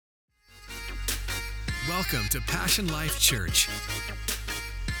Welcome to Passion Life Church.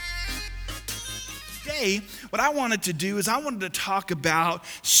 Today, what I wanted to do is I wanted to talk about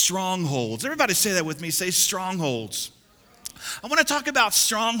strongholds. Everybody say that with me. Say strongholds. I want to talk about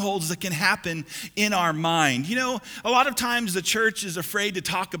strongholds that can happen in our mind. You know, a lot of times the church is afraid to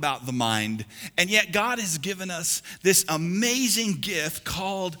talk about the mind, and yet God has given us this amazing gift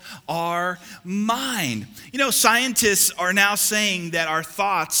called our mind. You know, scientists are now saying that our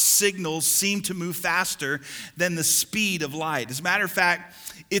thoughts signals seem to move faster than the speed of light. As a matter of fact,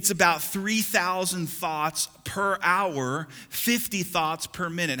 it's about 3,000 thoughts per hour, 50 thoughts per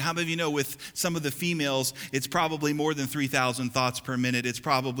minute. How many of you know with some of the females, it's probably more than 3,000 thoughts per minute. It's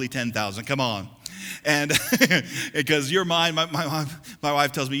probably 10,000. Come on. And because your mind, my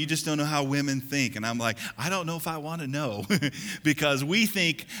wife tells me, you just don't know how women think. And I'm like, I don't know if I want to know. Because we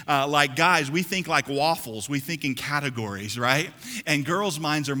think like guys, we think like waffles. We think in categories, right? And girls'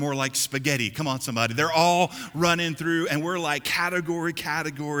 minds are more like spaghetti. Come on, somebody. They're all running through, and we're like category.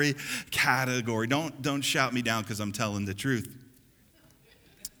 Don't shout me down because I'm telling the truth.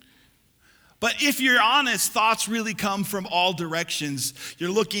 But if you're honest, thoughts really come from all directions. You're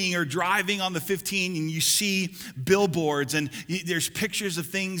looking or driving on the 15 and you see billboards and there's pictures of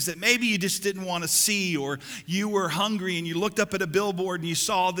things that maybe you just didn't want to see, or you were hungry and you looked up at a billboard and you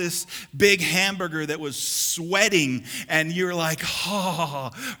saw this big hamburger that was sweating and you're like,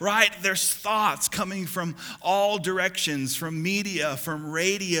 oh, right? There's thoughts coming from all directions, from media, from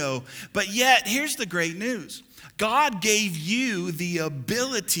radio. But yet, here's the great news. God gave you the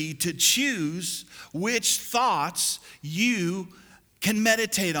ability to choose which thoughts you can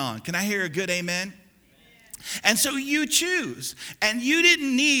meditate on. Can I hear a good amen? And so you choose. And you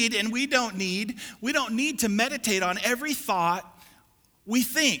didn't need, and we don't need to meditate on every thought we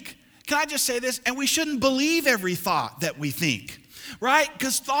think. Can I just say this? And we shouldn't believe every thought that we think. Right?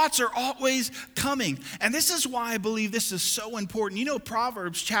 Because thoughts are always coming. And this is why I believe this is so important. You know,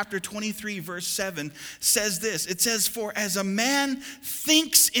 Proverbs chapter 23, verse 7 says this. It says, for as a man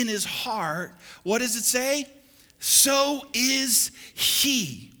thinks in his heart, what does it say? So is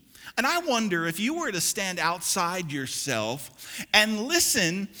he. And I wonder if you were to stand outside yourself and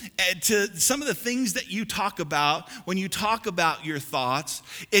listen to some of the things that you talk about when you talk about your thoughts,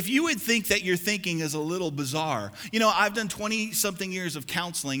 if you would think that your thinking is a little bizarre. You know, I've done 20-something years of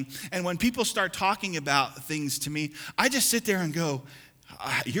counseling, and when people start talking about things to me, I just sit there and go,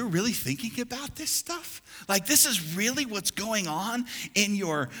 you're really thinking about this stuff? Like, this is really what's going on in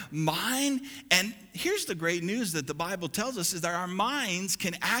your mind? And here's the great news that the Bible tells us is that our minds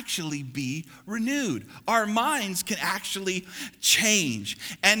can actually be renewed. Our minds can actually change.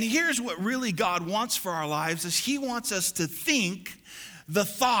 And here's what really God wants for our lives is He wants us to think the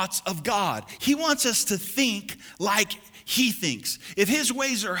thoughts of God. He wants us to think like He thinks. If His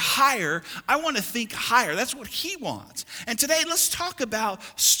ways are higher, I want to think higher. That's what He wants. And today, let's talk about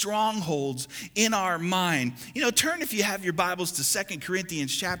strongholds in our mind. You know, turn, if you have your Bibles, to 2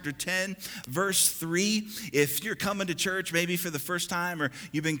 Corinthians chapter 10, verse 3. If you're coming to church maybe for the first time, or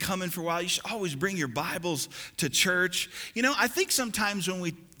you've been coming for a while, you should always bring your Bibles to church. You know, I think sometimes when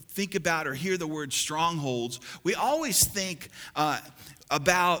we think about or hear the word strongholds, we always think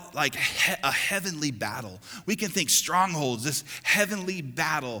about like a heavenly battle. We can think strongholds, this heavenly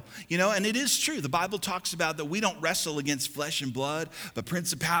battle, you know, and it is true. The Bible talks about that we don't wrestle against flesh and blood, but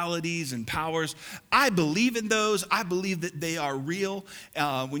principalities and powers. I believe in those. I believe that they are real.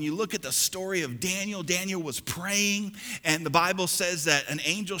 When you look at the story of Daniel, Daniel was praying, and the Bible says that an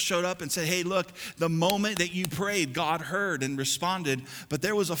angel showed up and said, hey, look, the moment that you prayed, God heard and responded, but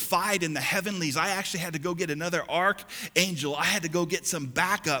there was a fight in the heavenlies. I actually had to go get another archangel. I had to go get some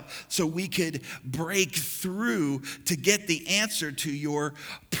backup so we could break through to get the answer to your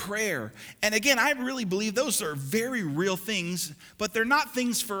prayer. And again, I really believe those are very real things, but they're not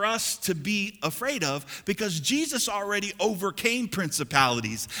things for us to be afraid of because Jesus already overcame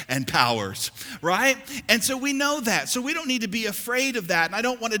principalities and powers, right? And so we know that. So we don't need to be afraid of that. And I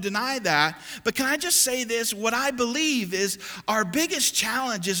don't want to deny that. But can I just say this? What I believe is our biggest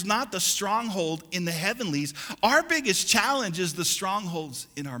challenge is not the stronghold in the heavenlies. Our biggest challenge is the strongholds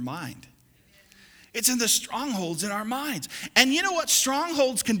in our mind. It's in the strongholds in our minds. And you know what?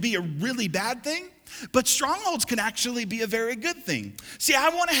 Strongholds can be a really bad thing, but strongholds can actually be a very good thing. See, I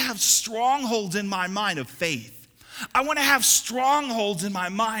want to have strongholds in my mind of faith. I want to have strongholds in my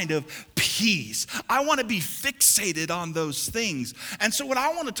mind of peace. I want to be fixated on those things. And so what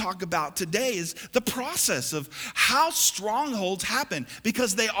I want to talk about today is the process of how strongholds happen,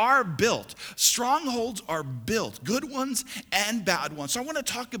 because they are built. Strongholds are built, good ones and bad ones. So I want to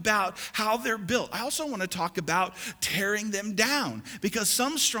talk about how they're built. I also want to talk about tearing them down, because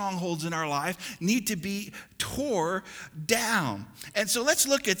some strongholds in our life need to be tore down. And so let's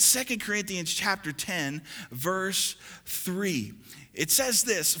look at 2 Corinthians chapter 10, verse 3. It says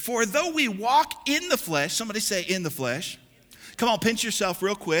this: for though we walk in the flesh, somebody say in the flesh. Come on, pinch yourself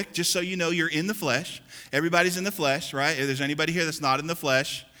real quick, just so you know you're in the flesh. Everybody's in the flesh, right? If there's anybody here that's not in the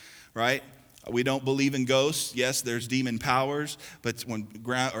flesh, right? We don't believe in ghosts. Yes, there's demon powers, but when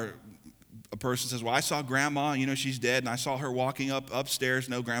a person says, well, I saw grandma, she's dead, and I saw her walking upstairs.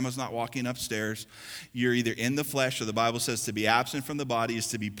 No, grandma's not walking upstairs. You're either in the flesh, or the Bible says to be absent from the body is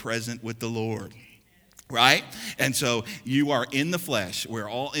to be present with the Lord. Right? And so you are in the flesh. We're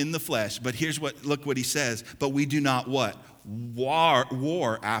all in the flesh. But look what he says. But we do not what?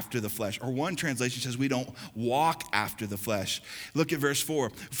 War after the flesh. Or one translation says we don't walk after the flesh. Look at verse 4.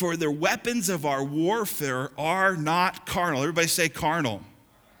 For the weapons of our warfare are not carnal. Everybody say carnal.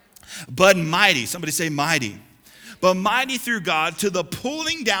 But mighty. Somebody say mighty. But mighty through God to the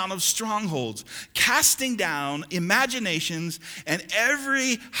pulling down of strongholds, casting down imaginations and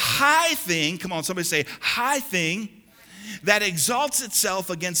every high thing, come on, somebody say high thing, that exalts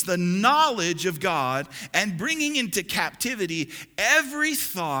itself against the knowledge of God, and bringing into captivity every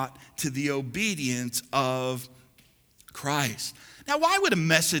thought to the obedience of Christ. Now, why would a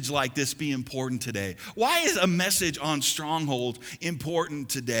message like this be important today? Why is a message on stronghold important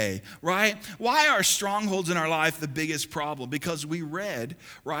today, right? Why are strongholds in our life the biggest problem? Because we read,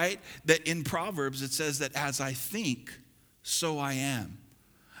 right, that in Proverbs it says that as I think, so I am.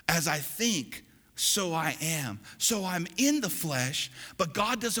 As I think, so I am. So I'm in the flesh, but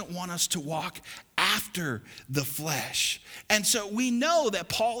God doesn't want us to walk after the flesh. And so we know that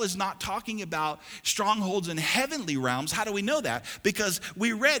Paul is not talking about strongholds in heavenly realms. How do we know that? Because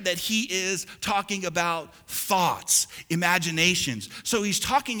we read that he is talking about thoughts, imaginations. So he's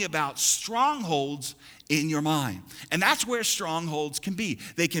talking about strongholds in your mind. And that's where strongholds can be.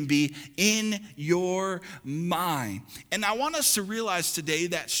 They can be in your mind. And I want us to realize today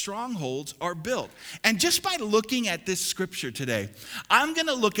that strongholds are built. And just by looking at this scripture today, I'm going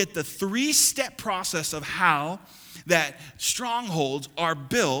to look at the 3-step process of how that strongholds are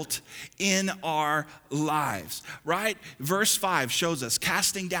built in our lives, right? Verse 5 shows us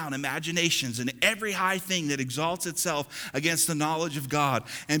casting down imaginations and every high thing that exalts itself against the knowledge of God,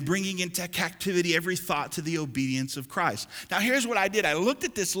 and bringing into captivity every thought to the obedience of Christ. Now, here's what I did. I looked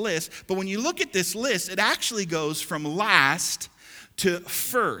at this list, but when you look at this list, it actually goes from last to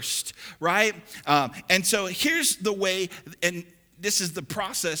first, right? And so here's the way, and this is the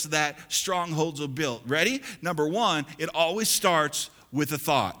process that strongholds are built. Ready? Number 1, it always starts with a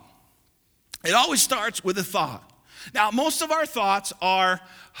thought. It always starts with a thought. Now, most of our thoughts are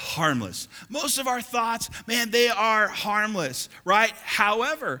harmless. Most of our thoughts, man, they are harmless, right?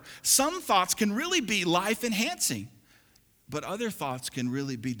 However, some thoughts can really be life-enhancing, but other thoughts can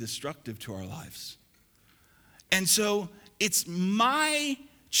really be destructive to our lives. And so it's my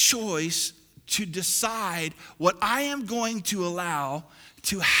choice to decide what I am going to allow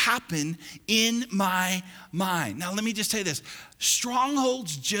to happen in my mind. Now, let me just say this.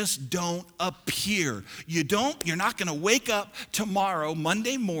 Strongholds just don't appear. You're not going to wake up tomorrow,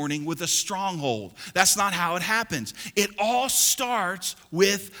 Monday morning, with a stronghold. That's not how it happens. It all starts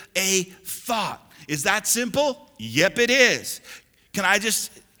with a thought. Is that simple? Yep, it is. Can I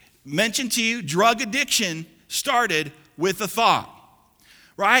just mention to you, drug addiction started with a thought.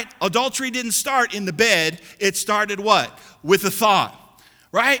 Right? Adultery didn't start in the bed. It started what? With a thought.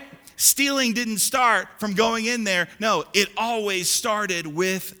 Right? Stealing didn't start from going in there. No, it always started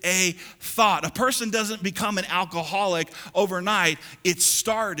with a thought. A person doesn't become an alcoholic overnight. It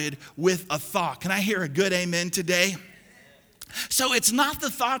started with a thought. Can I hear a good amen today? So it's not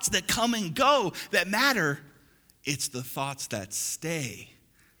the thoughts that come and go that matter. It's the thoughts that stay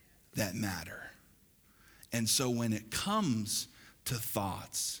that matter. And so when it comes to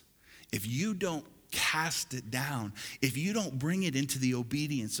thoughts, if you don't cast it down, if you don't bring it into the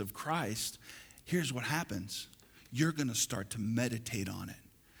obedience of Christ, here's what happens. You're going to start to meditate on it.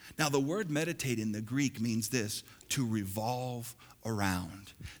 Now, the word meditate in the Greek means this: to revolve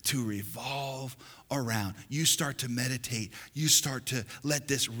around. To revolve around. You start to meditate. You start to let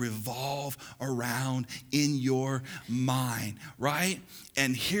this revolve around in your mind, right?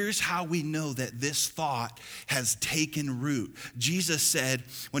 And here's how we know that this thought has taken root. Jesus said,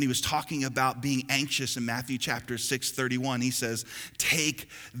 when he was talking about being anxious in Matthew chapter 6:31, he says, take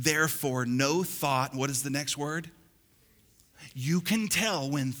therefore no thought. What is the next word? You can tell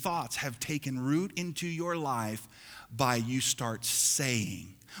when thoughts have taken root into your life by you start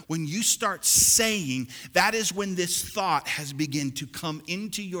saying. When you start saying, that is when this thought has begun to come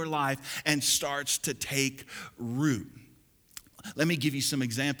into your life and starts to take root. Let me give you some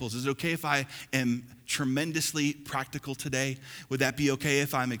examples. Is it okay if I am tremendously practical today? Would that be okay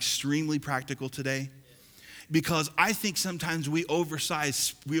if I'm extremely practical today? Because I think sometimes we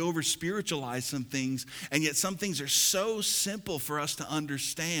over-spiritualize some things, and yet some things are so simple for us to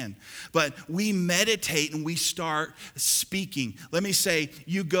understand. But we meditate and we start speaking. Let me say,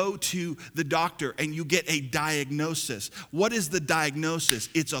 you go to the doctor and you get a diagnosis. What is the diagnosis?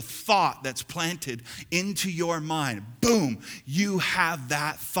 It's a thought that's planted into your mind. Boom, you have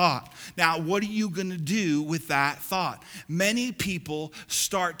that thought. Now, what are you going to do with that thought? Many people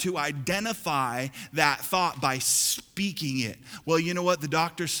start to identify that thought by speaking it. Well, you know what? The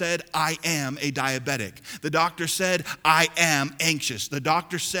doctor said, I am a diabetic. The doctor said, I am anxious. The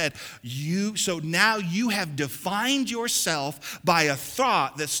doctor said, so now you have defined yourself by a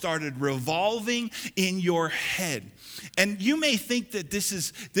thought that started revolving in your head. And you may think that this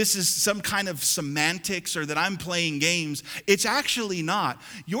is some kind of semantics or that I'm playing games. It's actually not.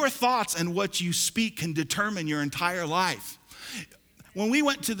 Your thoughts and what you speak can determine your entire life. When we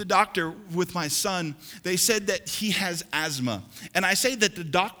went to the doctor with my son, they said that he has asthma. And I say that the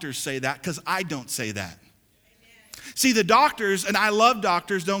doctors say that because I don't say that. Amen. See, the doctors, and I love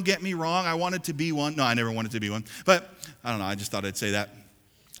doctors, don't get me wrong. I wanted to be one. No, I never wanted to be one. But I don't know, I just thought I'd say that.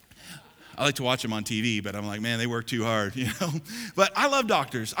 I like to watch them on TV, but I'm like, man, they work too hard, you know. But I love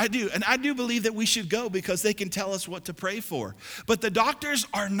doctors. I do. And I do believe that we should go because they can tell us what to pray for. But the doctors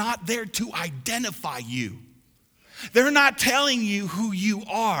are not there to identify you. They're not telling you who you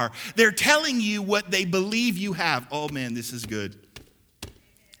are. They're telling you what they believe you have. Oh, man, this is good.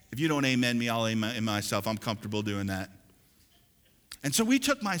 If you don't amen me, I'll amen myself. I'm comfortable doing that. And so we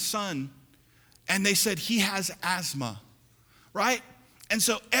took my son, and they said he has asthma, right? And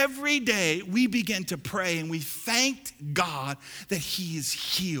so every day we began to pray, and we thanked God that he is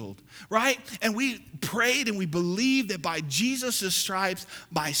healed, right? And we prayed, and we believed that by Jesus' stripes,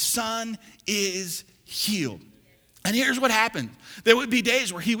 my son is healed. And here's what happened. There would be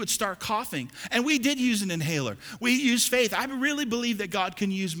days where he would start coughing. And we did use an inhaler. We used faith. I really believe that God can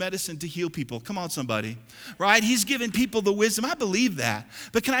use medicine to heal people. Come on, somebody. Right? He's given people the wisdom. I believe that.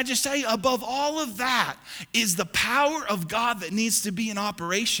 But can I just tell you, above all of that is the power of God that needs to be in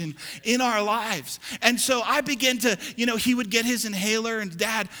operation in our lives. And so I began to, he would get his inhaler, and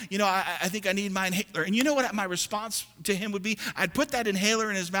Dad, I think I need my inhaler. And you know what my response to him would be? I'd put that inhaler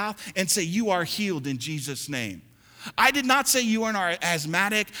in his mouth and say, you are healed in Jesus' name. I did not say you are an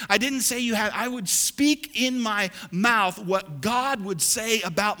asthmatic. I didn't say you had. I would speak in my mouth what God would say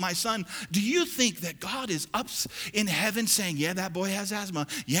about my son. Do you think that God is up in heaven saying, yeah, that boy has asthma?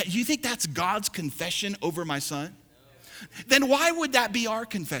 Yeah, you think that's God's confession over my son? No. Then why would that be our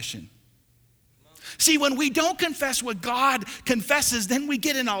confession? See, when we don't confess what God confesses, then we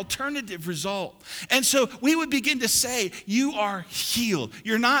get an alternative result. And so we would begin to say, you are healed.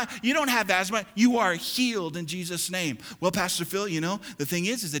 You don't have asthma. You are healed in Jesus' name. Well, Pastor Phil, the thing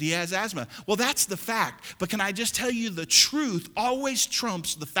is that he has asthma. Well, that's the fact. But can I just tell you, the truth always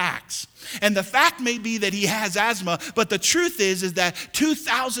trumps the facts. And the fact may be that he has asthma, but the truth is that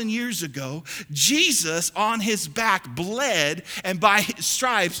 2,000 years ago, Jesus on his back bled, and by his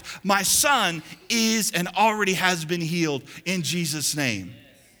stripes, my son is and already has been healed in Jesus' name.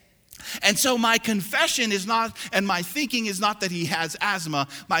 And so my confession is not, and my thinking is not that he has asthma.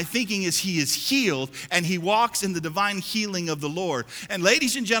 My thinking is he is healed, and he walks in the divine healing of the Lord. And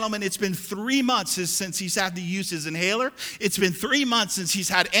ladies and gentlemen, it's been 3 months since he's had to use his inhaler. It's been 3 months since he's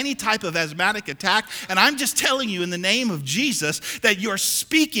had any type of asthmatic attack. And I'm just telling you in the name of Jesus that your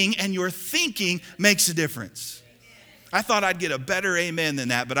speaking and your thinking makes a difference. I thought I'd get a better amen than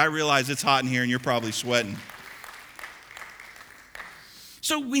that, but I realize it's hot in here and you're probably sweating.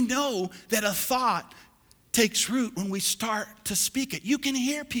 So we know that a thought takes root when we start to speak it. You can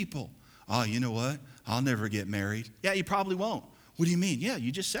hear people. Oh, you know what? I'll never get married. Yeah, you probably won't. What do you mean? Yeah,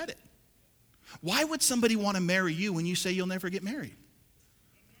 you just said it. Why would somebody want to marry you when you say you'll never get married?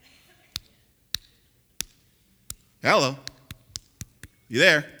 Hello? You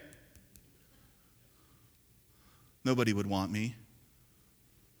there? Nobody would want me.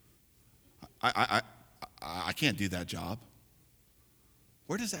 I can't do that job.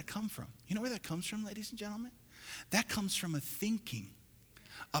 Where does that come from? You know where that comes from, ladies and gentlemen? That comes from a thinking,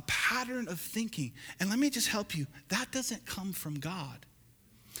 a pattern of thinking. And let me just help you. That doesn't come from God.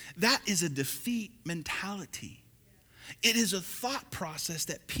 That is a defeat mentality. It is a thought process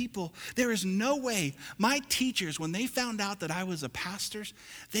that there is no way. My teachers, when they found out that I was a pastor,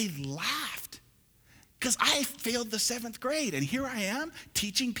 they laughed. Because I failed the 7th grade, and here I am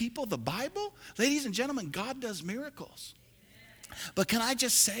teaching people the Bible. Ladies and gentlemen, God does miracles. But can I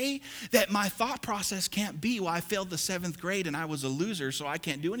just say that my thought process can't be, well, I failed the 7th grade and I was a loser, so I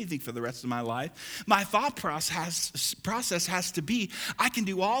can't do anything for the rest of my life. My thought process has to be, I can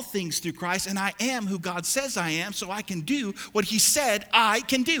do all things through Christ, and I am who God says I am, so I can do what he said I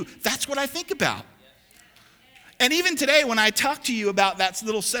can do. That's what I think about. And even today, when I talk to you about that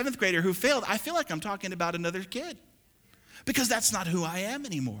little 7th grader who failed, I feel like I'm talking about another kid, because that's not who I am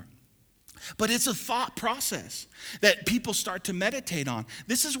anymore. But it's a thought process that people start to meditate on.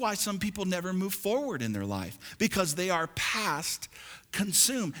 This is why some people never move forward in their life, because they are past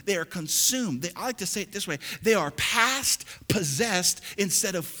consumed. They are consumed. I like to say it this way. They are past possessed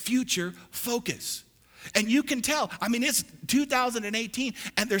instead of future focus. And you can tell, I mean, it's 2018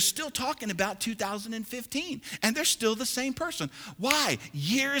 and they're still talking about 2015 and they're still the same person. Why?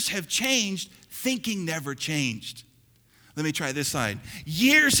 Years have changed, thinking never changed. Let me try this side.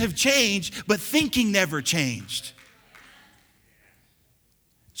 Years have changed, but thinking never changed.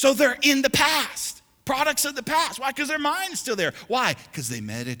 So they're in the past, products of the past. Why? Because their mind's still there. Why? Because they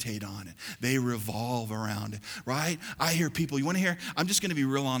meditate on it. They revolve around it, right? I hear people, you want to hear? I'm just going to be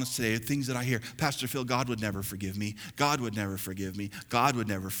real honest today. Things that I hear. Pastor Phil, God would never forgive me. God would never forgive me. God would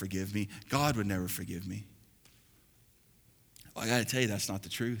never forgive me. God would never forgive me. Well, I got to tell you, that's not the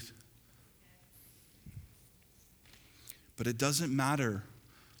truth. But it doesn't matter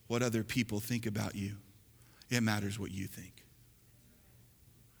what other people think about you. It matters what you think.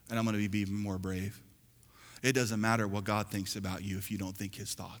 And I'm going to be even more brave. It doesn't matter what God thinks about you if you don't think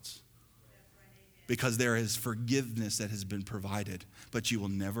his thoughts. Because there is forgiveness that has been provided, but you will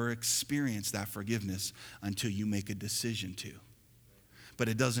never experience that forgiveness until you make a decision to. But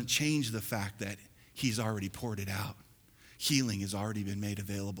it doesn't change the fact that he's already poured it out. Healing has already been made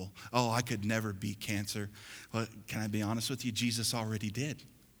available. Oh, I could never beat cancer. Well, can I be honest with you? Jesus already did.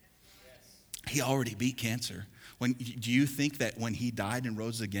 He already beat cancer. Do you think that when he died and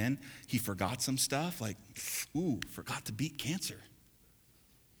rose again, he forgot some stuff? Like, forgot to beat cancer.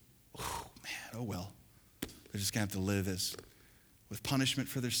 Oh, man, oh well. They're just going to have to live with punishment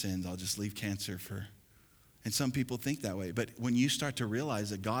for their sins. I'll just leave cancer for... And some people think that way. But when you start to realize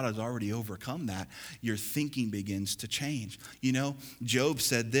that God has already overcome that, your thinking begins to change. You know, Job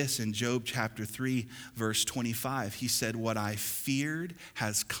said this in Job chapter 3, verse 25. He said, what I feared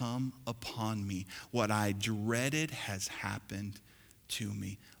has come upon me. What I dreaded has happened to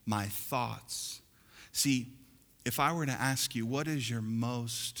me. My thoughts. See, if I were to ask you, what is your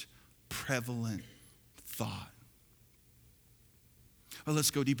most prevalent thought? Well,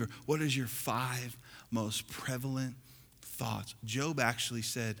 let's go deeper. What is your 5 most prevalent thoughts? Job actually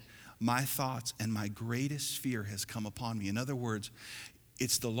said, my thoughts and my greatest fear has come upon me. In other words,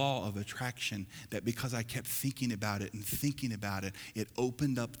 it's the law of attraction that because I kept thinking about it and thinking about it, it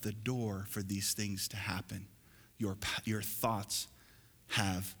opened up the door for these things to happen. Your thoughts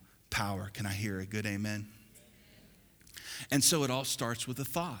have power. Can I hear a good amen? And so it all starts with a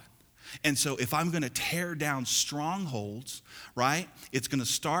thought. And so if I'm going to tear down strongholds, right, it's going to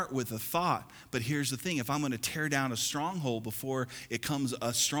start with a thought. But here's the thing. If I'm going to tear down a stronghold before it comes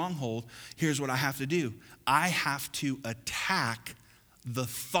a stronghold, here's what I have to do. I have to attack the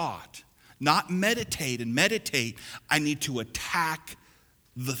thought. Not meditate and meditate. I need to attack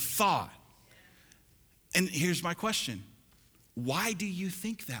the thought. And here's my question. Why do you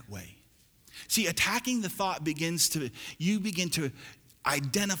think that way? See, attacking the thought you begin to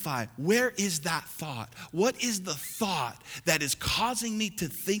identify, where is that thought? What is the thought that is causing me to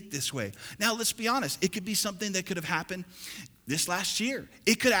think this way? Now, let's be honest. It could be something that could have happened this last year.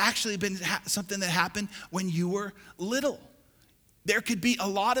 It could have actually been something that happened when you were little. There could be a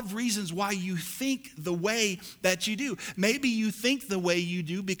lot of reasons why you think the way that you do. Maybe you think the way you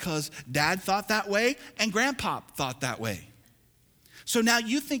do because dad thought that way and grandpa thought that way. So now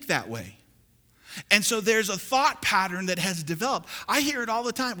you think that way. And so there's a thought pattern that has developed. I hear it all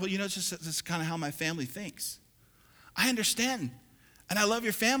the time. Well, it's just kind of how my family thinks. I understand. And I love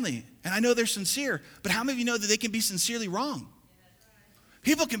your family. And I know they're sincere. But how many of you know that they can be sincerely wrong?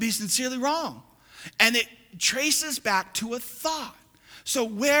 People can be sincerely wrong. And it traces back to a thought. So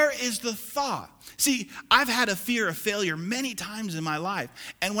where is the thought? See, I've had a fear of failure many times in my life.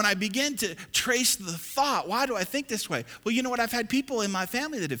 And when I begin to trace the thought, why do I think this way? Well, you know what? I've had people in my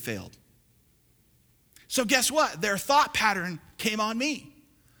family that have failed. So guess what? Their thought pattern came on me.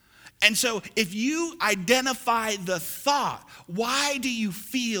 And so if you identify the thought, why do you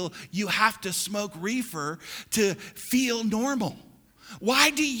feel you have to smoke reefer to feel normal? Why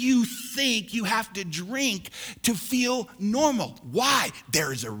do you think you have to drink to feel normal? Why?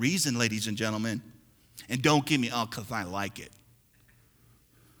 There is a reason, ladies and gentlemen. And don't give me, oh, because I like it.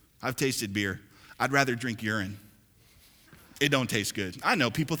 I've tasted beer. I'd rather drink urine. It don't taste good. I know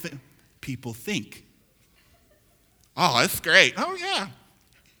people think. Oh, that's great. Oh, yeah.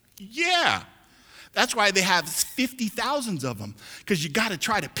 Yeah. That's why they have 50,000 of them, because you got to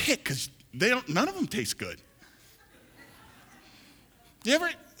try to pick, because none of them taste good. You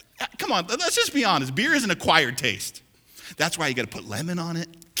ever, come on, let's just be honest. Beer is an acquired taste. That's why you got to put lemon on it.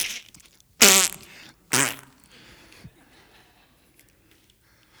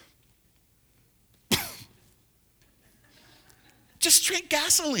 Just drink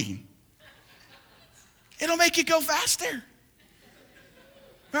gasoline. It'll make you go faster.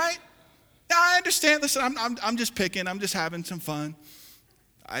 Right? Now, I understand. Listen, I'm just picking. I'm just having some fun.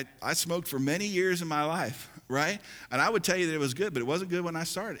 I smoked for many years in my life, right? And I would tell you that it was good, but it wasn't good when I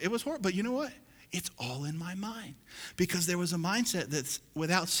started. It was horrible. But you know what? It's all in my mind. Because there was a mindset that's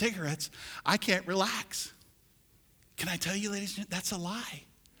without cigarettes, I can't relax. Can I tell you, ladies and gentlemen, that's a lie.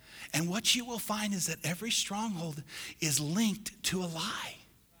 And what you will find is that every stronghold is linked to a lie.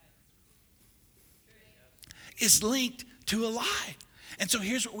 Is linked to a lie. And so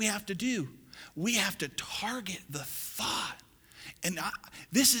here's what we have to do. We have to target the thought. And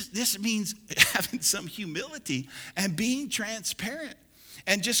this means having some humility and being transparent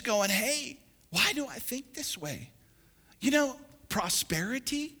and just going, hey, why do I think this way? You know,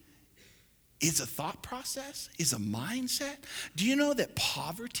 prosperity is a thought process, is a mindset. Do you know that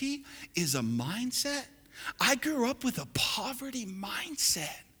poverty is a mindset? I grew up with a poverty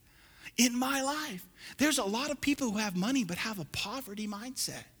mindset in my life. There's a lot of people who have money but have a poverty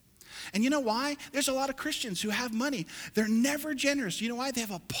mindset. And you know why? There's a lot of Christians who have money. They're never generous. You know why? They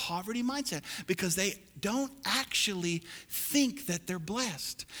have a poverty mindset because they don't actually think that they're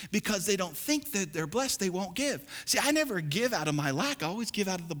blessed. Because they don't think that they're blessed, they won't give. See, I never give out of my lack. I always give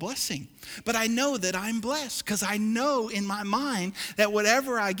out of the blessing. But I know that I'm blessed because I know in my mind that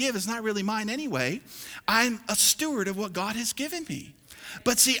whatever I give is not really mine anyway. I'm a steward of what God has given me.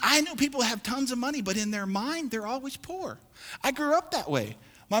 But see, I know people have tons of money, but in their mind, they're always poor. I grew up that way.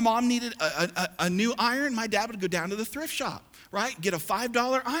 My mom needed a new iron. My dad would go down to the thrift shop, right? Get a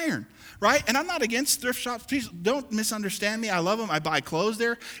 $5 iron, right? And I'm not against thrift shops. Please don't misunderstand me. I love them. I buy clothes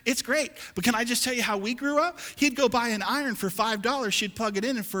there. It's great. But can I just tell you how we grew up? He'd go buy an iron for $5. She'd plug it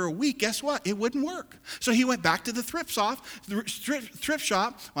in, and for a week, guess what? It wouldn't work. So he went back to the thrift shop.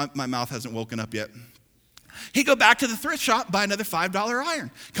 My mouth hasn't woken up yet. He'd go back to the thrift shop, buy another $5 iron.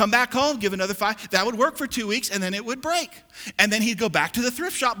 Come back home, give another $5. That would work for 2 weeks, and then it would break. And then he'd go back to the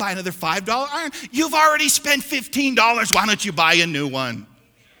thrift shop, buy another $5 iron. You've already spent $15. Why don't you buy a new one?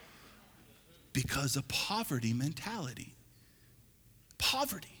 Because of poverty mentality.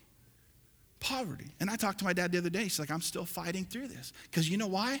 Poverty. And I talked to my dad the other day. He's like, I'm still fighting through this. Because you know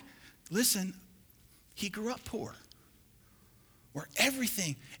why? Listen, he grew up poor. Where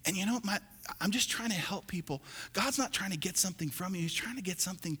everything, and you know, I'm just trying to help people. God's not trying to get something from you. He's trying to get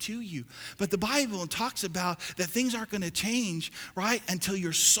something to you. But the Bible talks about that things aren't going to change, right, until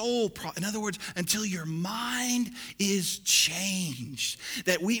your soul, in other words, until your mind is changed.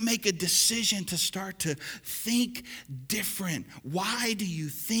 That we make a decision to start to think different. Why do you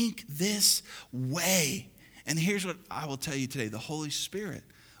think this way? And here's what I will tell you today. The Holy Spirit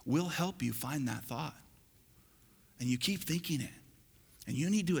will help you find that thought. And you keep thinking it. And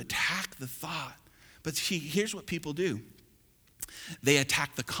you need to attack the thought. But see, here's what people do. They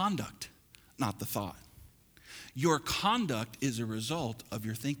attack the conduct, not the thought. Your conduct is a result of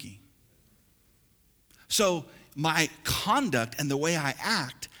your thinking. So my conduct and the way I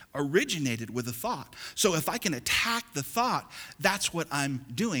act originated with a thought. So if I can attack the thought, that's what I'm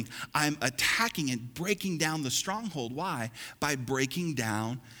doing. I'm attacking and breaking down the stronghold. Why? By breaking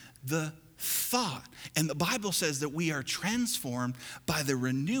down the thought. And the Bible says that we are transformed by the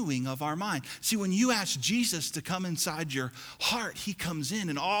renewing of our mind. See, when you ask Jesus to come inside your heart, he comes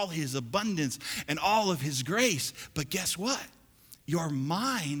in all his abundance and all of his grace. But guess what? Your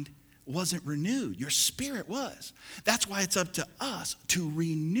mind wasn't renewed. Your spirit was. That's why it's up to us to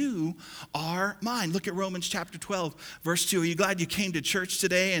renew our mind. Look at Romans chapter 12, verse 2. Are you glad you came to church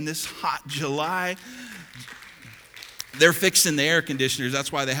today in this hot July? They're fixing the air conditioners.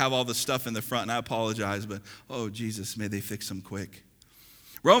 That's why they have all the stuff in the front. And I apologize, but oh, Jesus, may they fix them quick.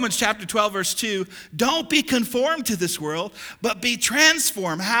 Romans chapter 12, verse 2, don't be conformed to this world, but be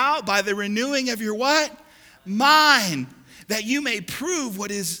transformed. How? By the renewing of your what? Mind, that you may prove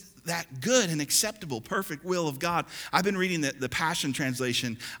what is that good and acceptable, perfect will of God. I've been reading the Passion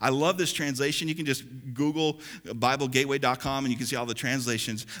Translation. I love this translation. You can just Google BibleGateway.com and you can see all the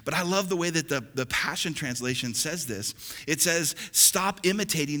translations. But I love the way that the Passion Translation says this. It says, stop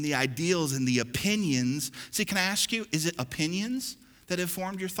imitating the ideals and the opinions. See, can I ask you, is it opinions that have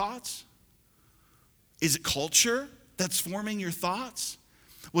formed your thoughts? Is it culture that's forming your thoughts?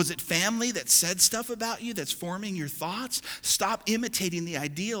 Was it family that said stuff about you that's forming your thoughts? Stop imitating the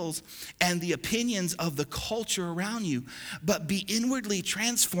ideals and the opinions of the culture around you, but be inwardly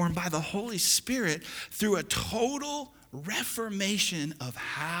transformed by the Holy Spirit through a total reformation of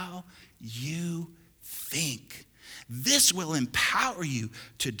how you think. This will empower you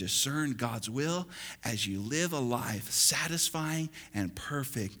to discern God's will as you live a life satisfying and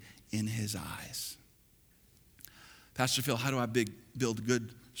perfect in His eyes. Pastor Phil, how do I build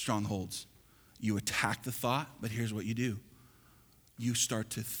good strongholds? You attack the thought, but here's what you do. You start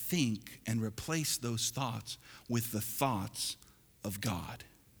to think and replace those thoughts with the thoughts of God.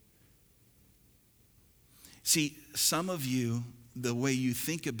 See, some of you, the way you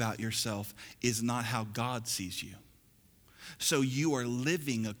think about yourself is not how God sees you. So you are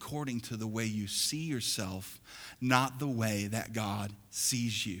living according to the way you see yourself, not the way that God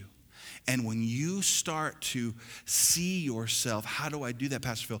sees you. And when you start to see yourself, how do I do that,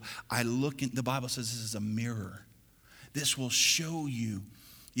 Pastor Phil? I look in, the Bible says this is a mirror. This will show you.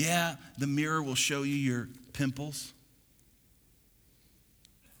 Yeah, the mirror will show you your pimples.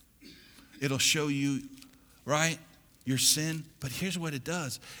 It'll show you, right, your sin. But here's what it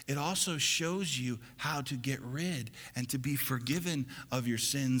does. It also shows you how to get rid and to be forgiven of your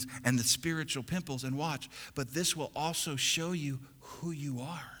sins and the spiritual pimples. And watch, but this will also show you who you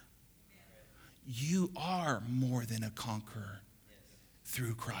are. You are more than a conqueror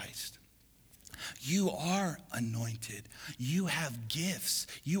through Christ. You are anointed. You have gifts.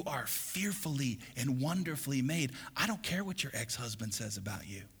 You are fearfully and wonderfully made. I don't care what your ex-husband says about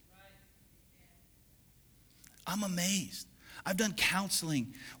you. I'm amazed. I've done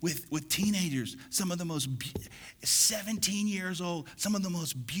counseling with teenagers, some of the most 17 years old, some of the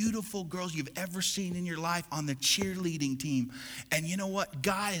most beautiful girls you've ever seen in your life on the cheerleading team. And you know what?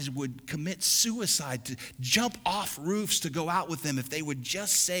 Guys would commit suicide to jump off roofs to go out with them if they would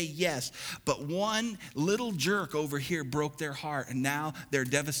just say yes. But one little jerk over here broke their heart, and now they're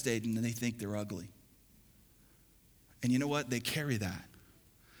devastated and they think they're ugly. And you know what? They carry that.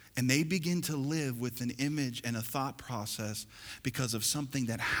 And they begin to live with an image and a thought process because of something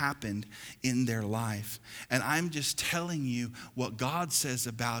that happened in their life. And I'm just telling you what God says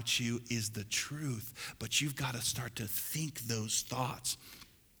about you is the truth. But you've got to start to think those thoughts.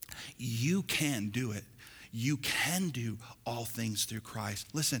 You can do it. You can do all things through Christ.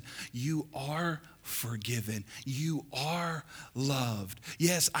 Listen, you are forgiven. You are loved.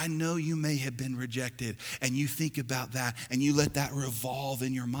 Yes, I know you may have been rejected, and you think about that and you let that revolve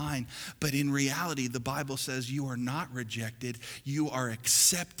in your mind. But in reality, the Bible says you are not rejected. You are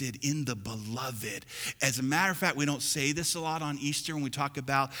accepted in the beloved. As a matter of fact, we don't say this a lot on Easter when we talk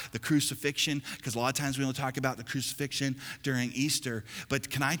about the crucifixion, because a lot of times we don't talk about the crucifixion during Easter. But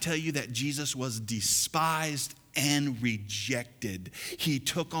can I tell you that Jesus was despised and rejected? He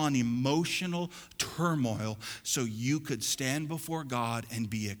took on emotional turmoil so you could stand before God and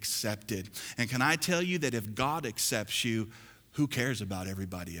be accepted. And can I tell you that if God accepts you, who cares about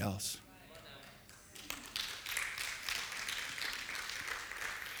everybody else?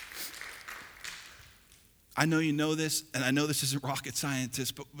 I know you know this, and I know this isn't rocket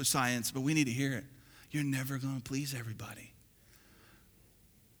science, but we need to hear it. You're never going to please everybody.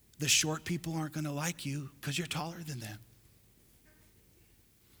 The short people aren't going to like you because you're taller than them.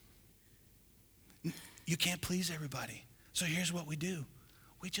 You can't please everybody. So here's what we do.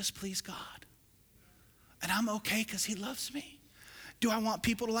 We just please God. And I'm okay because He loves me. Do I want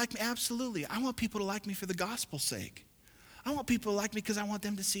people to like me? Absolutely. I want people to like me for the gospel's sake. I want people to like me because I want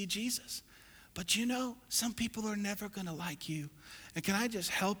them to see Jesus. But you know, some people are never going to like you. And can I just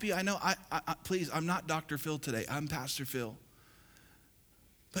help you? I know, please, I'm not Dr. Phil today. I'm Pastor Phil.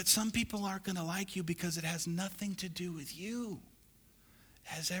 But some people aren't going to like you because it has nothing to do with you. It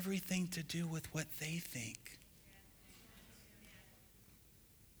has everything to do with what they think.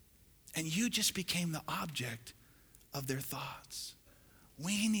 And you just became the object of their thoughts.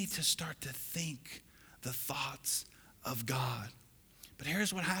 We need to start to think the thoughts of God. But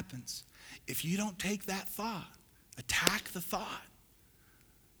here's what happens. If you don't take that thought Attack the thought.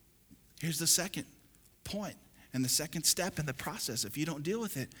 Here's the second point and the second step in the process. If you don't deal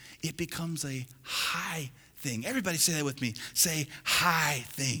with it, it becomes a high thing. Everybody say that with me. Say high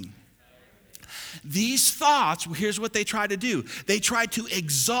thing. These thoughts, here's what they try to do. They try to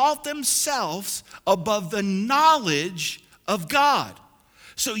exalt themselves above the knowledge of God.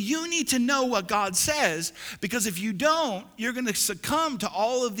 So you need to know what God says, because if you don't, you're going to succumb to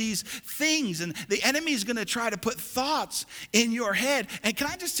all of these things, and the enemy is going to try to put thoughts in your head. And can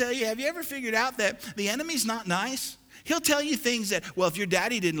I just tell you, have you ever figured out that the enemy's not nice? He'll tell you things that, well, if your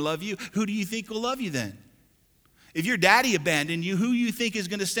daddy didn't love you, who do you think will love you then? If your daddy abandoned you, who you think is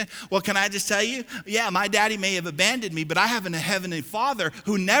going to stand? Well, can I just tell you? Yeah, my daddy may have abandoned me, but I have a heavenly Father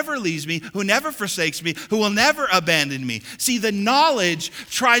who never leaves me, who never forsakes me, who will never abandon me. See, the knowledge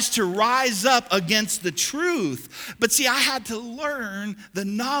tries to rise up against the truth. But see, I had to learn the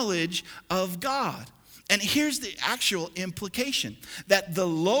knowledge of God. And here's the actual implication, that the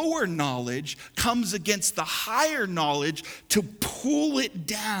lower knowledge comes against the higher knowledge to pull it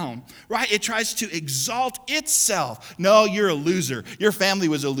down, right? It tries to exalt itself. No, you're a loser. Your family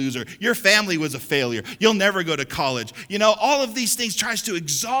was a loser. Your family was a failure. You'll never go to college. You know, all of these things tries to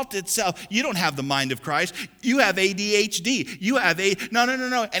exalt itself. You don't have the mind of Christ. You have ADHD. You have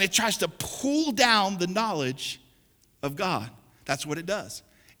no. And it tries to pull down the knowledge of God. That's what it does.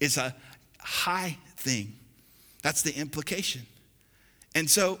 It's a high thing. That's the implication. And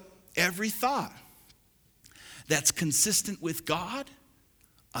so every thought that's consistent with God,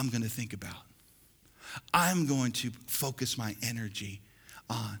 I'm going to think about. I'm going to focus my energy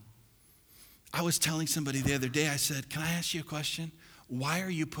on. I was telling somebody the other day, I said, can I ask you a question? Why are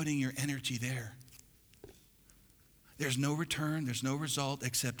you putting your energy there? There's no return, there's no result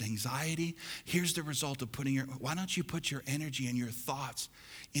except anxiety. Here's the result of why don't you put your energy and your thoughts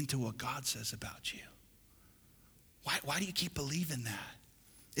into what God says about you? Why do you keep believing that?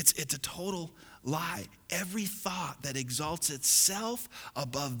 It's a total lie. Every thought that exalts itself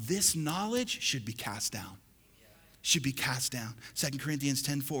above this knowledge should be cast down. Should be cast down. 2 Corinthians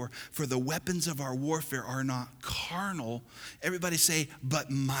 10:4, for the weapons of our warfare are not carnal. Everybody say,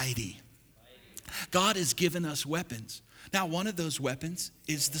 but mighty. God has given us weapons. Now, one of those weapons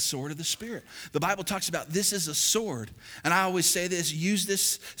is the sword of the Spirit. The Bible talks about this is a sword. And I always say this, use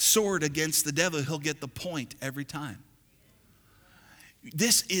this sword against the devil. He'll get the point every time.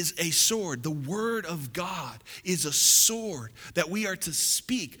 This is a sword. The word of God is a sword that we are to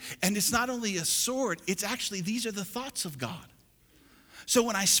speak. And it's not only a sword, it's actually, these are the thoughts of God. So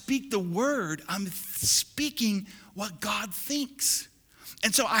when I speak the word, I'm speaking what God thinks.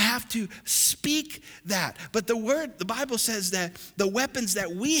 And so I have to speak that. But the Bible says that the weapons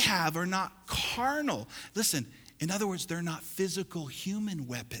that we have are not carnal. Listen, in other words, they're not physical human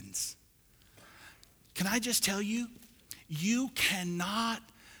weapons. Can I just tell you, you cannot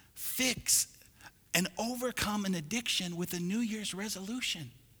fix and overcome an addiction with a New Year's resolution.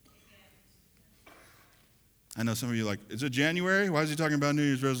 I know some of you are like, is it January? Why is he talking about New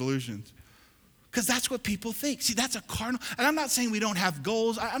Year's resolutions? Because that's what people think. See, that's a carnal, and I'm not saying we don't have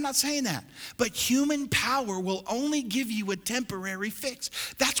goals. I'm not saying that. But human power will only give you a temporary fix.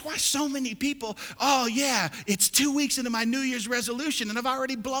 That's why so many people, oh yeah, it's 2 weeks into my New Year's resolution and I've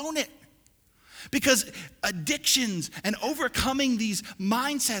already blown it. Because addictions and overcoming these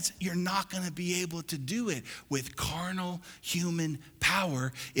mindsets, you're not going to be able to do it with carnal human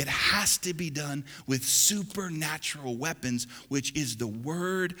power. It has to be done with supernatural weapons, which is the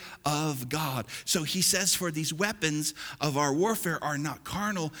word of God. So he says, for these weapons of our warfare are not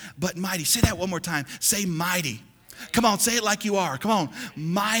carnal, but mighty. Say that one more time. Say mighty. Come on, say it like you are. Come on.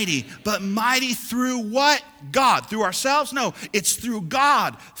 Mighty. But mighty through what? God. Through ourselves? No, it's through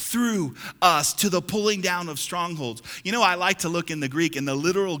God, through us, to the pulling down of strongholds. You know, I like to look in the Greek, in the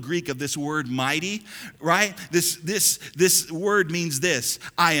literal Greek of this word mighty, right? This word means this.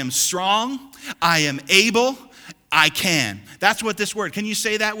 I am strong. I am able. I can. That's what this word, can you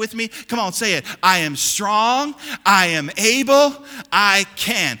say that with me? Come on, say it. I am strong. I am able. I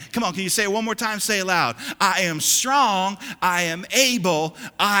can. Come on, can you say it one more time? Say it loud. I am strong. I am able.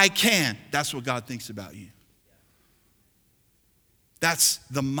 I can. That's what God thinks about you. That's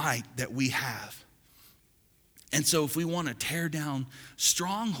the might that we have. And so if we want to tear down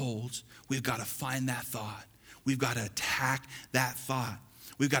strongholds, we've got to find that thought. We've got to attack that thought.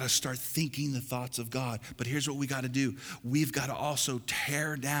 We've got to start thinking the thoughts of God. But here's what we got to do. We've got to also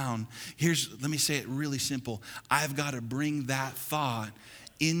tear down. Let me say it really simple. I've got to bring that thought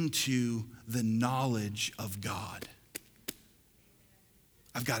into the knowledge of God.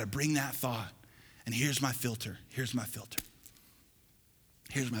 I've got to bring that thought. And here's my filter. Here's my filter.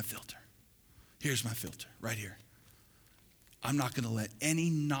 Here's my filter. Here's my filter right here. I'm not going to let any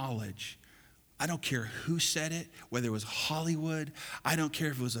knowledge, I don't care who said it, whether it was Hollywood, I don't care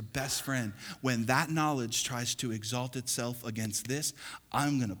if it was a best friend. When that knowledge tries to exalt itself against this,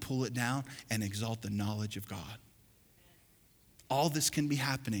 I'm going to pull it down and exalt the knowledge of God. All this can be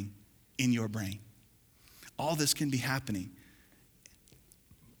happening in your brain. All this can be happening.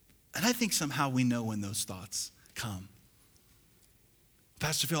 And I think somehow we know when those thoughts come.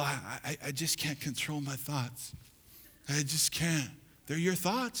 Pastor Phil, I just can't control my thoughts. I just can't. They're your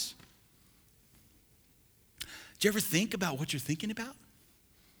thoughts. Do you ever think about what you're thinking about?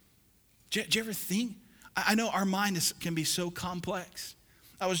 Do you ever think? I know our mind can be so complex.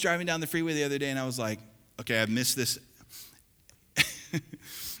 I was driving down the freeway the other day and I was like, okay, I've missed this.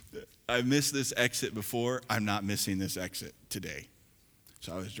 I missed this exit before. I'm not missing this exit today.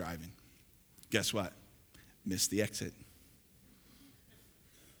 So I was driving. Guess what? Missed the exit.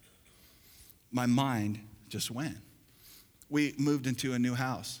 My mind just went. We moved into a new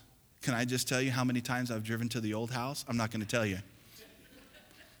house. Can I just tell you how many times I've driven to the old house? I'm not going to tell you.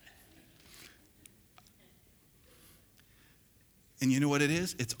 And you know what it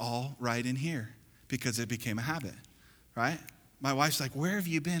is? It's all right in here because it became a habit, right? My wife's like, where have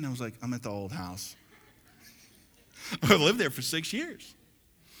you been? I was like, I'm at the old house. I've lived there for 6 years.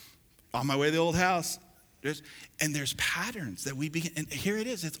 On my way to the old house. There's patterns that we begin, and here it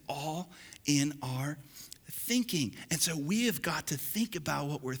is. It's all in our thinking. And so we have got to think about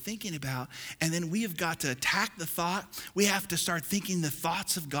what we're thinking about, and then we have got to attack the thought. We have to start thinking the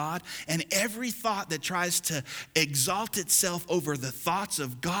thoughts of God, and every thought that tries to exalt itself over the thoughts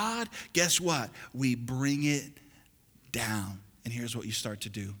of God, guess what? We bring it down. And here's what you start to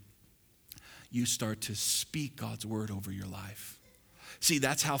do. You start to speak God's word over your life. See,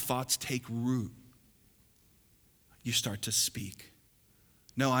 that's how thoughts take root. You start to speak.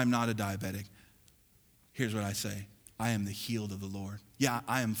 No, I'm not a diabetic. Here's what I say. I am the healed of the Lord. Yeah,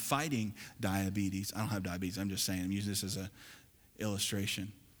 I am fighting diabetes. I don't have diabetes. I'm just saying. I'm using this as an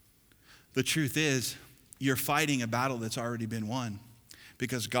illustration. The truth is, you're fighting a battle that's already been won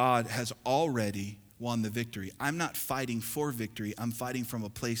because God has already won the victory. I'm not fighting for victory. I'm fighting from a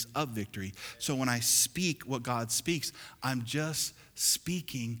place of victory. So when I speak what God speaks, I'm just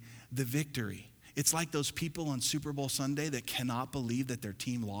speaking the victory. It's like those people on Super Bowl Sunday that cannot believe that their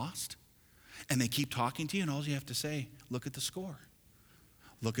team lost. And they keep talking to you, and all you have to say, look at the score.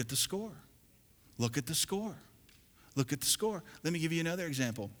 Look at the score. Look at the score. Look at the score. Let me give you another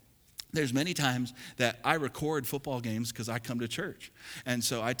example. There's many times that I record football games because I come to church. And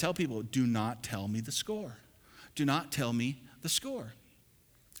so I tell people, do not tell me the score. Do not tell me the score.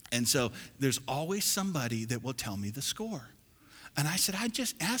 And so there's always somebody that will tell me the score. And I said, I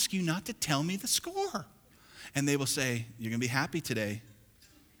just ask you not to tell me the score. And they will say, you're going to be happy today.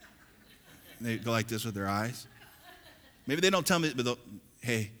 And they go like this with their eyes. Maybe they don't tell me, but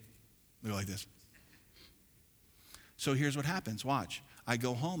hey, they go like this. So here's what happens. Watch. I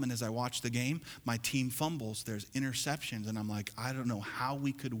go home, and as I watch the game, my team fumbles. There's interceptions, and I'm like, I don't know how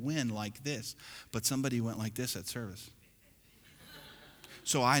we could win like this. But somebody went like this at service.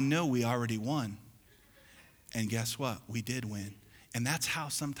 So I know we already won. And guess what? We did win. And that's how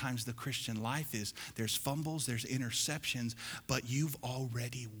sometimes the Christian life is. There's fumbles, there's interceptions, but you've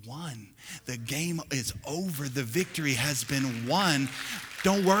already won. The game is over. The victory has been won.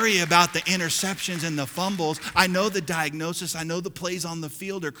 Don't worry about the interceptions and the fumbles. I know the diagnosis. I know the plays on the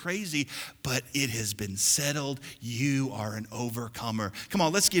field are crazy, but it has been settled. You are an overcomer. Come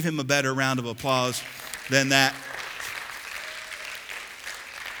on, let's give him a better round of applause than that.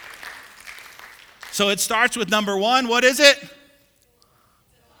 So it starts with number one. What is it?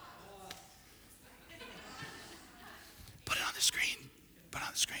 Put it on the screen. Put it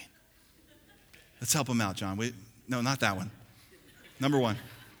on the screen. Let's help him out, John. No, not that one. Number one.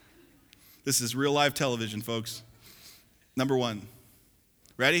 This is real live television, folks. Number one.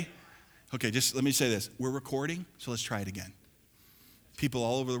 Ready? Okay, just let me say this. We're recording, so let's try it again. People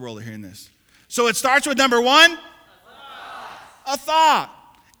all over the world are hearing this. So it starts with number one. A thought.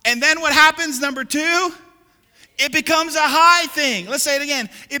 And then what happens, number two? It becomes a high thing. Let's say it again.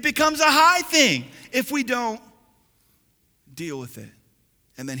 It becomes a high thing if we don't deal with it.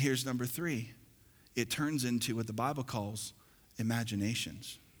 And then here's number three. It turns into what the Bible calls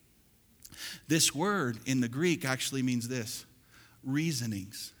imaginations. This word in the Greek actually means this: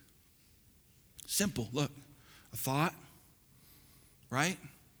 reasonings. Simple. Look, a thought, right?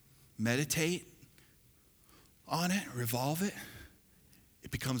 Meditate on it, revolve it.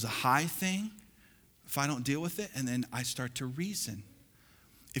 It becomes a high thing if I don't deal with it, and then I start to reason.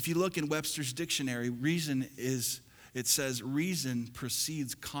 If you look in Webster's dictionary, it says reason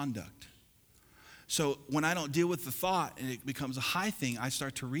precedes conduct. So when I don't deal with the thought and it becomes a high thing, I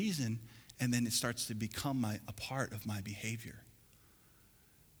start to reason, and then it starts to become a part of my behavior.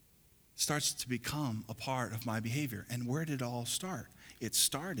 It starts to become a part of my behavior. And where did it all start? It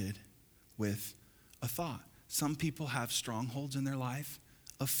started with a thought. Some people have strongholds in their life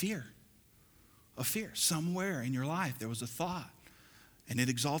of fear. Of fear. Somewhere in your life there was a thought, and it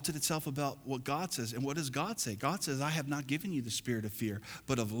exalted itself about what God says. And what does God say? God says, I have not given you the spirit of fear,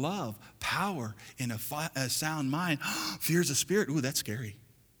 but of love, power, and a sound mind. Fear is a spirit. Ooh, that's scary.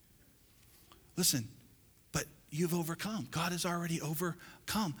 Listen, but you've overcome. God has already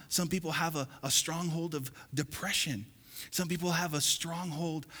overcome. Some people have a stronghold of depression. Some people have a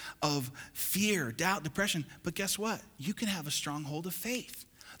stronghold of fear, doubt, depression. But guess what? You can have a stronghold of faith.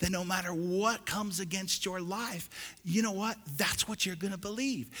 That no matter what comes against your life, you know what? That's what you're going to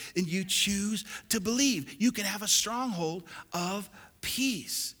believe. And you choose to believe. You can have a stronghold of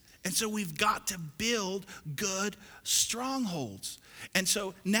peace. And so we've got to build good strongholds. And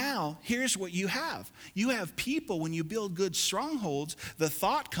so now, here's what you have. You have people, when you build good strongholds, the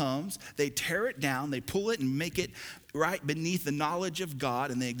thought comes, they tear it down, they pull it and make it right beneath the knowledge of God,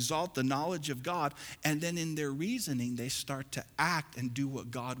 and they exalt the knowledge of God. And then in their reasoning, they start to act and do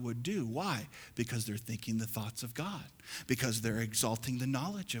what God would do. Why? Because they're thinking the thoughts of God. Because they're exalting the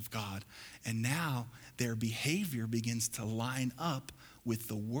knowledge of God. And now their behavior begins to line up with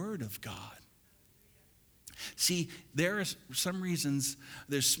the Word of God. See, there are some reasons,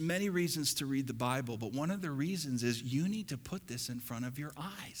 there's many reasons to read the Bible, but one of the reasons is you need to put this in front of your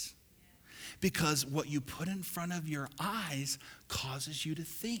eyes. Because what you put in front of your eyes causes you to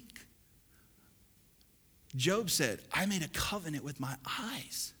think. Job said, I made a covenant with my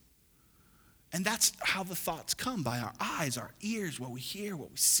eyes. And that's how the thoughts come, by our eyes, our ears, what we hear, what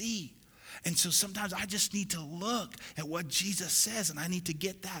we see. And so sometimes I just need to look at what Jesus says, and I need to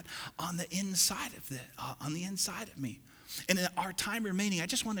get that on the inside of me. And in our time remaining, I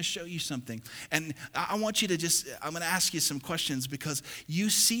just want to show you something. And I want you to I'm going to ask you some questions, because you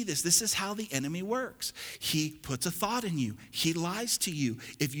see this. This is how the enemy works. He puts a thought in you. He lies to you.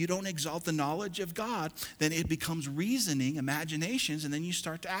 If you don't exalt the knowledge of God, then it becomes reasoning, imaginations, and then you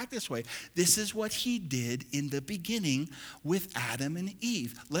start to act this way. This is what he did in the beginning with Adam and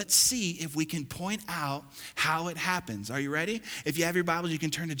Eve. Let's see if we can point out how it happens. Are you ready? If you have your Bibles, you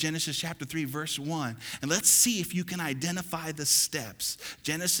can turn to Genesis chapter 3, verse 1. And let's see if you can identify the steps.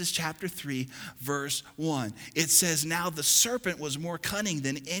 Genesis chapter 3, verse 1. It says, now the serpent was more cunning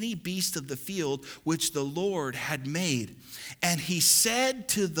than any beast of the field which the Lord had made. And he said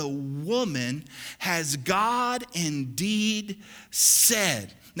to the woman, has God indeed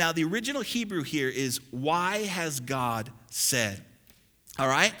said? Now the original Hebrew here is, why has God said? All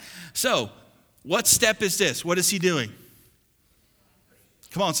right? So, what step is this? What is he doing?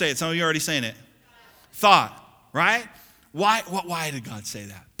 Come on, say it. Some of you are already saying it. Thought, right? Why did God say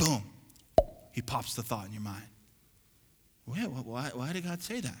that? Boom. He pops the thought in your mind. Why did God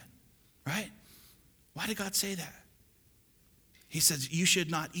say that? Right? Why did God say that? He says, you should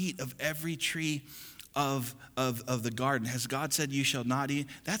not eat of every tree of the garden. Has God said you shall not eat?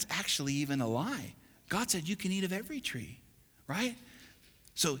 That's actually even a lie. God said you can eat of every tree, right?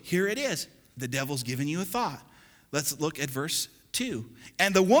 So here it is. The devil's giving you a thought. Let's look at verse 2.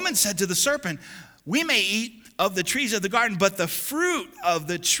 And the woman said to the serpent, we may eat of the trees of the garden, but the fruit of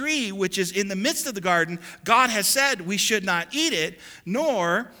the tree which is in the midst of the garden, God has said we should not eat it,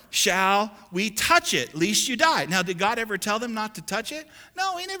 nor shall we touch it, lest you die. Now, did God ever tell them not to touch it?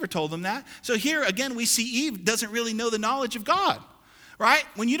 No, he never told them that. So here again, we see Eve doesn't really know the knowledge of God, right?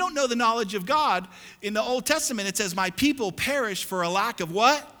 When you don't know the knowledge of God, in the Old Testament, it says, my people perish for a lack of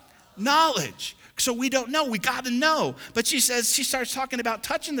what? Knowledge. So we don't know. We got to know. But she starts talking about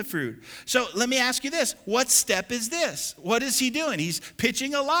touching the fruit. So let me ask you this. What step is this? What is he doing? He's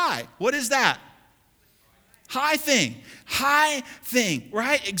pitching a lie. What is that? High thing,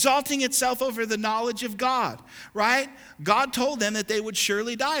 right? Exalting itself over the knowledge of God, right? God told them that they would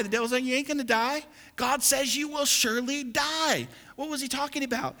surely die. The devil's like, you ain't going to die. God says you will surely die. What was he talking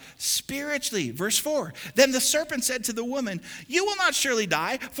about? Spiritually. Verse 4. Then the serpent said to the woman, you will not surely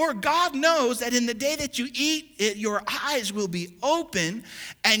die, for God knows that in the day that you eat it, your eyes will be open,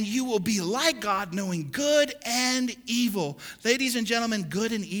 and you will be like God, knowing good and evil. Ladies and gentlemen,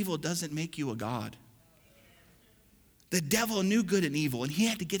 good and evil doesn't make you a God. The devil knew good and evil, and he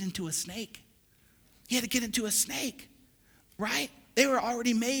had to get into a snake. He had to get into a snake, right? They were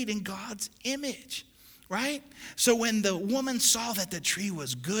already made in God's image, right? So when the woman saw that the tree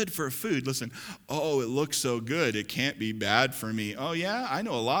was good for food, listen, oh, it looks so good, it can't be bad for me. Oh, yeah, I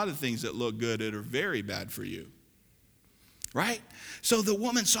know a lot of things that look good that are very bad for you. right? So the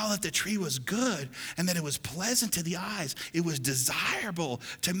woman saw that the tree was good and that it was pleasant to the eyes. It was desirable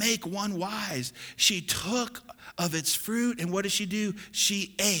to make one wise. She took of its fruit, and what did she do?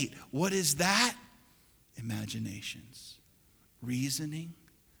 She ate. What is that? Imaginations, reasoning.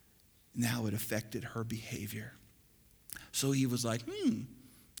 Now it affected her behavior. So he was like,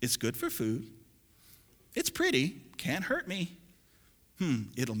 it's good for food. It's pretty, can't hurt me.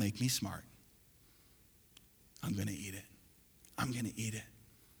 It'll make me smart. I'm going to eat it. I'm going to eat it.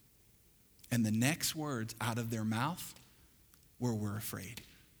 And the next words out of their mouth were, we're afraid.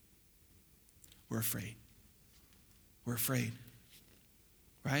 We're afraid. We're afraid.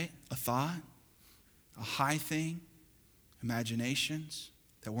 Right? A thought, a high thing, imaginations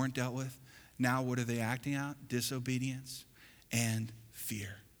that weren't dealt with. Now what are they acting out? Disobedience and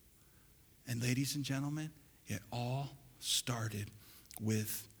fear. And ladies and gentlemen, it all started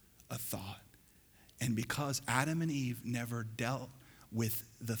with a thought. And because Adam and Eve never dealt with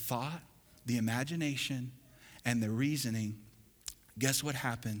the thought, the imagination, and the reasoning, guess what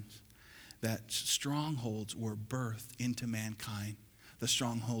happens? That strongholds were birthed into mankind. The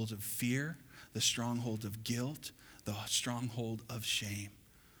strongholds of fear, the stronghold of guilt, the stronghold of shame.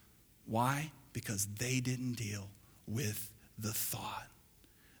 Why? Because they didn't deal with the thought.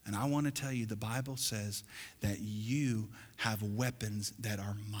 And I want to tell you, the Bible says that you have weapons that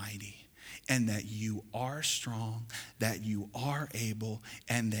are mighty, and that you are strong, that you are able,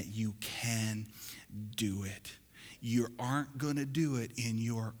 and that you can do it. You aren't going to do it in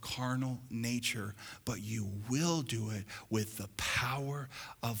your carnal nature, but you will do it with the power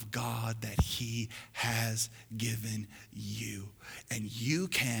of God that he has given you. And you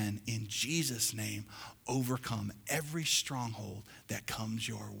can, in Jesus' name, overcome every stronghold that comes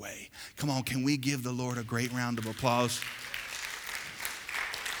your way. Come on, can we give the Lord a great round of applause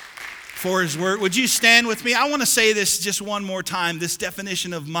for his word? Would you stand with me? I want to say this just one more time, this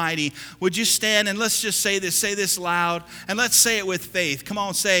definition of mighty. Would you stand and let's just say this loud, and let's say it with faith. Come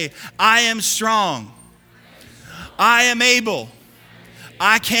on, say, I am strong. I am able.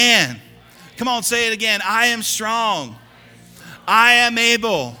 I can. Come on, say it again. I am strong. I am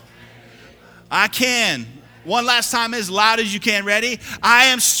able. I can. One last time, as loud as you can. Ready? I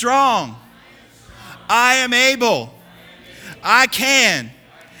am strong. I am able. I can.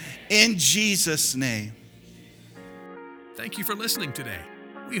 In Jesus' name. Thank you for listening today.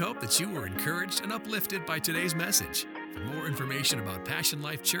 We hope that you were encouraged and uplifted by today's message. For more information about Passion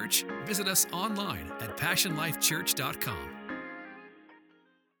Life Church, visit us online at passionlifechurch.com.